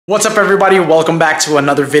What's up everybody, welcome back to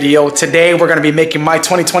another video. Today we're going to be making my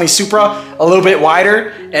 2020 Supra a little bit wider,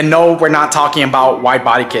 and no, we're not talking about wide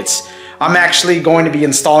body kits. I'm actually going to be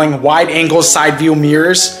installing wide angle side view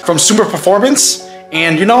mirrors from Suma Performance.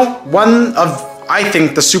 And you know, one of, I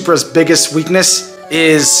think, the Supra's biggest weakness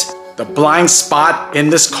is the blind spot in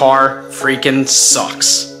this car freaking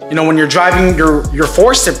sucks. You know, when you're driving, you're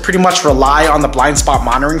forced to pretty much rely on the blind spot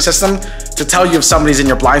monitoring system to tell you if somebody's in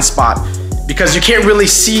your blind spot, because you can't really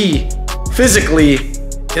see physically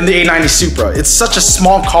in the A90 Supra. It's such a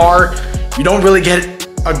small car, you don't really get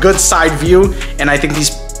a good side view, and I think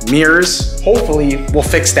these mirrors hopefully will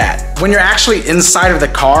fix that. When you're actually inside of the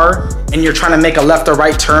car and you're trying to make a left or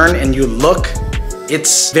right turn and you look,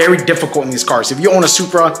 it's very difficult in these cars. If you own a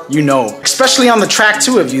Supra, you know. Especially on the track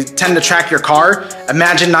too, if you tend to track your car,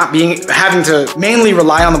 imagine not having to mainly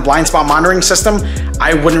rely on the blind spot monitoring system.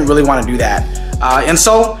 I wouldn't really want to do that. And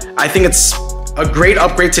so I think it's a great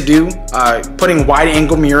upgrade to do, putting wide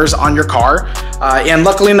angle mirrors on your car. And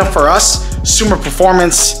luckily enough for us, Suma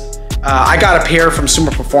Performance, I got a pair from Suma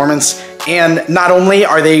Performance, and not only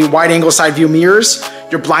are they wide angle side view mirrors,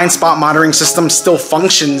 your blind spot monitoring system still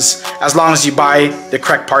functions as long as you buy the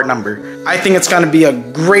correct part number. I think it's gonna be a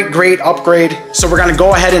great upgrade. So we're gonna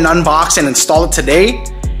go ahead and unbox and install it today.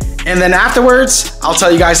 And then afterwards, I'll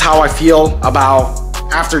tell you guys how I feel about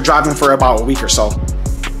after driving for about a week or so. So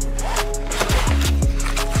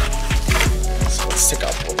let's take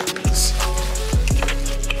out both of these.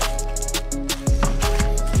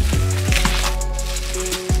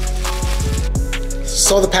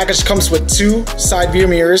 So the package comes with two side view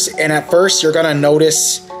mirrors, and at first you're gonna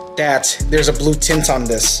notice that there's a blue tint on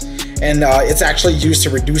this, and it's actually used to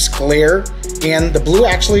reduce glare, and the blue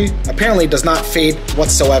actually apparently does not fade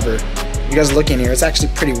whatsoever. You guys look in here, it's actually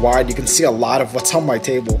pretty wide. You can see a lot of what's on my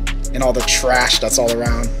table and all the trash that's all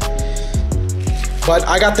around. But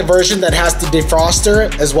I got the version that has the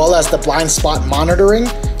defroster as well as the blind spot monitoring.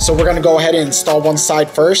 So we're gonna go ahead and install one side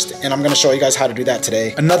first, and I'm gonna show you guys how to do that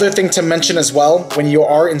today. Another thing to mention as well, when you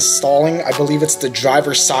are installing, I believe it's the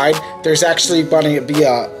driver's side, there's actually gonna be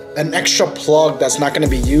an extra plug that's not gonna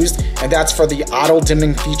be used, and that's for the auto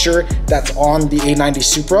dimming feature that's on the A90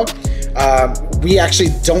 Supra. We actually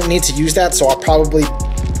don't need to use that, so I'll probably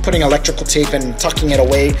putting electrical tape and tucking it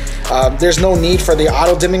away. There's no need for the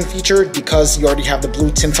auto dimming feature because you already have the blue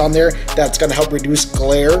tint on there that's gonna help reduce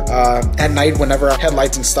glare at night whenever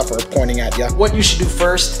headlights and stuff are pointing at you. What you should do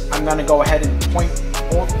first, I'm gonna go ahead and point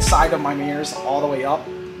both sides of my mirrors all the way up.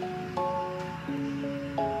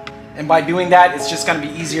 And by doing that, it's just gonna be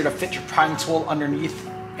easier to fit your prying tool underneath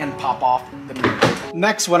and pop off the mirror.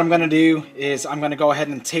 Next, what I'm gonna do is I'm gonna go ahead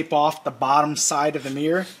and tape off the bottom side of the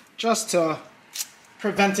mirror just to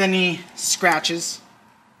prevent any scratches.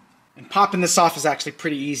 And popping this off is actually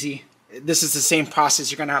pretty easy. This is the same process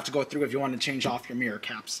you're gonna have to go through if you want to change off your mirror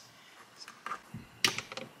caps.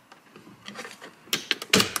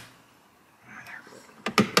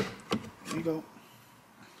 There you go.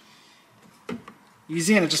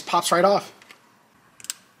 Easy, and it just pops right off.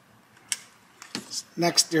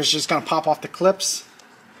 Next, there's just gonna pop off the clips.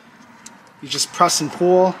 You just press and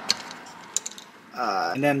pull.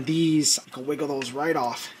 And then these, you can wiggle those right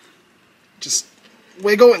off. Just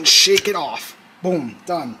wiggle and shake it off. Boom,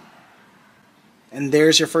 done. And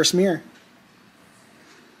there's your first mirror.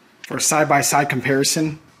 For a side-by-side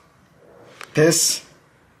comparison, this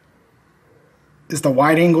is the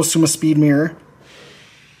wide angle Suma Speed mirror.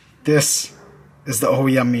 This is the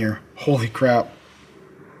OEM mirror. Holy crap.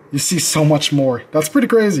 You see so much more. That's pretty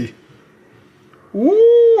crazy.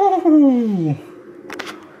 Ooh.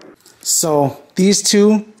 So these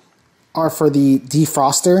two are for the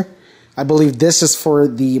defroster. I believe this is for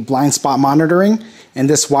the blind spot monitoring, and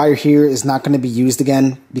this wire here is not going to be used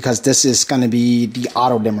again because this is going to be the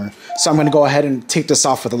auto dimmer. So I'm going to go ahead and take this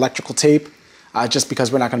off with electrical tape just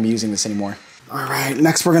because we're not going to be using this anymore. All right,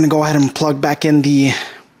 next we're going to go ahead and plug back in the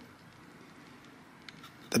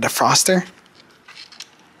defroster.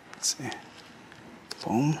 Let's see.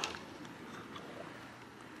 Boom.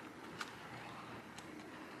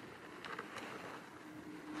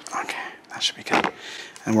 Okay, that should be good.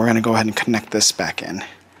 And we're gonna go ahead and connect this back in.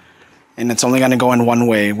 And it's only gonna go in one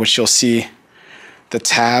way, which you'll see the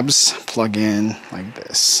tabs plug in like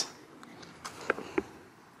this.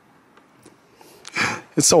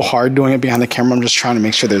 It's so hard doing it behind the camera. I'm just trying to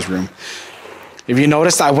make sure there's room. If you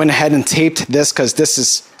noticed, I went ahead and taped this because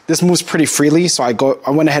this moves pretty freely. So I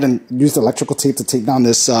went ahead and used electrical tape to take down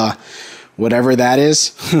this whatever that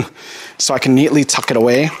is, so I can neatly tuck it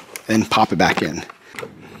away and pop it back in.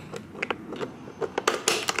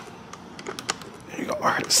 There you go. All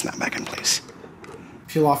right, snap back in place.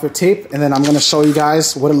 Peel off your tape, and then I'm gonna show you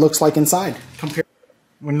guys what it looks like inside.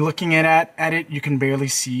 When you're looking at it, you can barely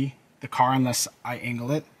see the car unless I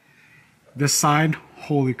angle it. This side,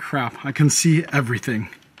 holy crap, I can see everything.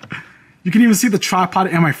 You can even see the tripod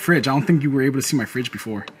and my fridge. I don't think you were able to see my fridge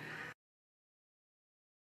before.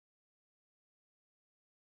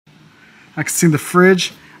 I can see the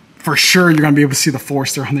fridge. For sure, you're gonna be able to see the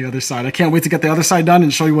Forester on the other side. I can't wait to get the other side done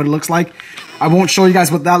and show you what it looks like. I won't show you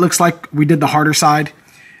guys what that looks like. We did the harder side,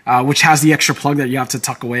 which has the extra plug that you have to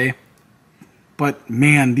tuck away. But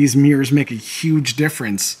man, these mirrors make a huge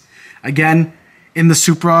difference. Again, in the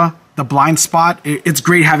Supra, the blind spot, it's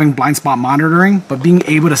great having blind spot monitoring, but being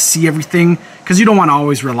able to see everything, because you don't want to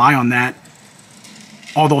always rely on that.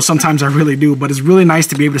 Although sometimes I really do, but it's really nice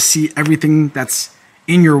to be able to see everything that's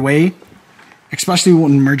in your way, especially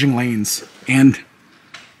when merging lanes. And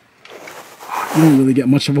you don't really get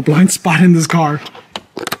much of a blind spot in this car.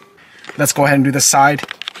 Let's go ahead and do this side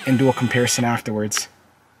and do a comparison afterwards.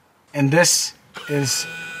 And this is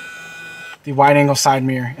the wide angle side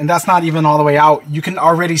mirror, and that's not even all the way out. You can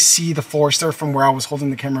already see the Forester from where I was holding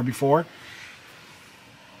the camera before.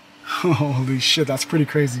 Holy shit, that's pretty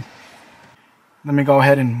crazy. Let me go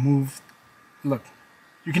ahead and move. Look,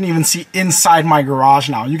 you can even see inside my garage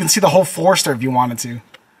now. You can see the whole Forester if you wanted to.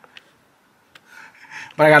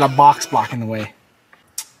 But I got a box block in the way.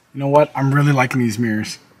 You know what? I'm really liking these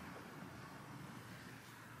mirrors.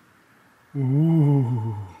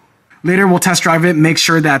 Ooh. Later we'll test drive it, make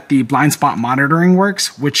sure that the blind spot monitoring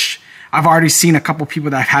works, which I've already seen a couple people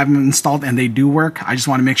that have them installed and they do work. I just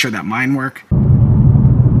want to make sure that mine work.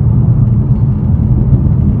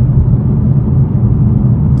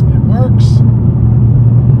 It works.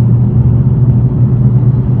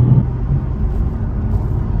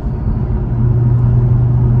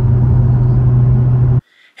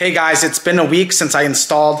 Hey guys, it's been a week since I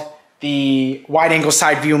installed the wide angle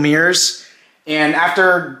side view mirrors, and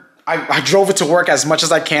after I drove it to work as much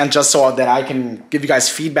as I can just so that I can give you guys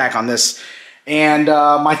feedback on this. And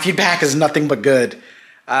my feedback is nothing but good.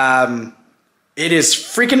 It is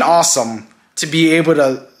freaking awesome to be able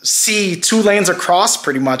to see 2 lanes across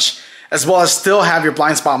pretty much, as well as still have your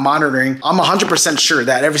blind spot monitoring. I'm 100% sure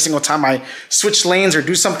that every single time I switch lanes or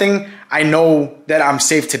do something, I know that I'm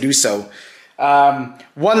safe to do so.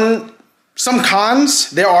 Some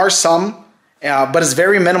cons, there are some, but it's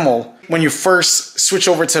very minimal. When you first switch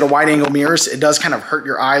over to the wide angle mirrors, it does kind of hurt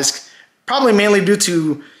your eyes, probably mainly due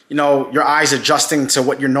to, you know, your eyes adjusting to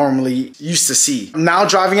what you're normally used to see. Now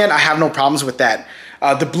driving it, I have no problems with that.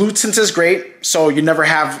 The blue tint is great, so you never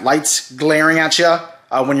have lights glaring at you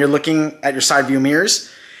when you're looking at your side view mirrors.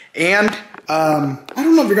 And I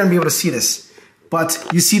don't know if you're gonna be able to see this, but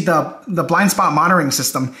you see the blind spot monitoring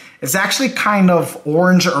system is actually kind of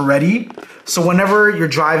orange already. So whenever you're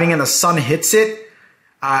driving and the sun hits it,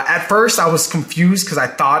 at first I was confused because I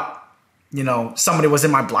thought, you know, somebody was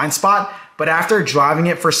in my blind spot. But after driving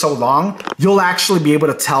it for so long, you'll actually be able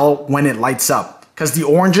to tell when it lights up, because the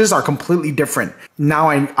oranges are completely different. Now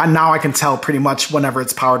I can tell pretty much whenever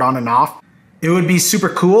it's powered on and off. It would be super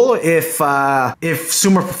cool if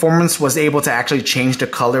Suma Performance was able to actually change the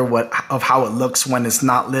color of how it looks when it's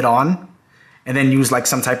not lit on, and then use like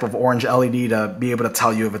some type of orange LED to be able to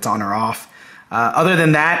tell you if it's on or off. Other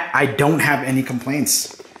than that, I don't have any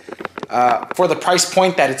complaints. For the price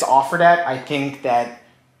point that it's offered at, I think that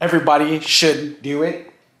everybody should do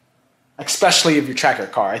it, especially if you track your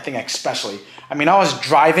car. I think especially. I mean, I was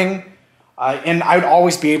driving and I would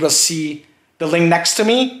always be able to see the lane next to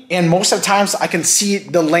me, and most of the times I can see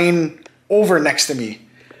the lane over next to me.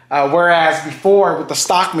 Whereas before with the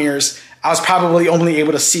stock mirrors, I was probably only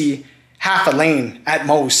able to see half a lane at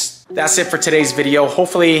most. That's it for today's video.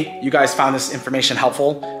 Hopefully you guys found this information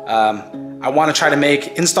helpful. I want to try to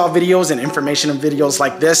make install videos and information videos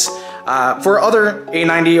like this for other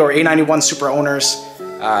A90 or A91 Supra owners.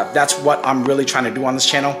 That's what I'm really trying to do on this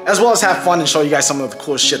channel, as well as have fun and show you guys some of the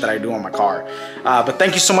coolest shit that I do on my car. But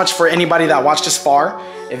thank you so much for anybody that watched this far.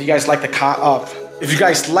 If you guys like the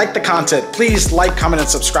content, please like, comment, and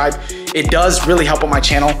subscribe. It does really help on my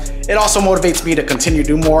channel. It also motivates me to continue to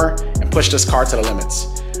do more and push this car to the limits.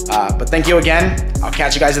 But thank you again. I'll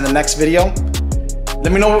catch you guys in the next video.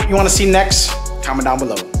 Let me know what you want to see next. Comment down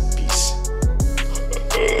below. Peace.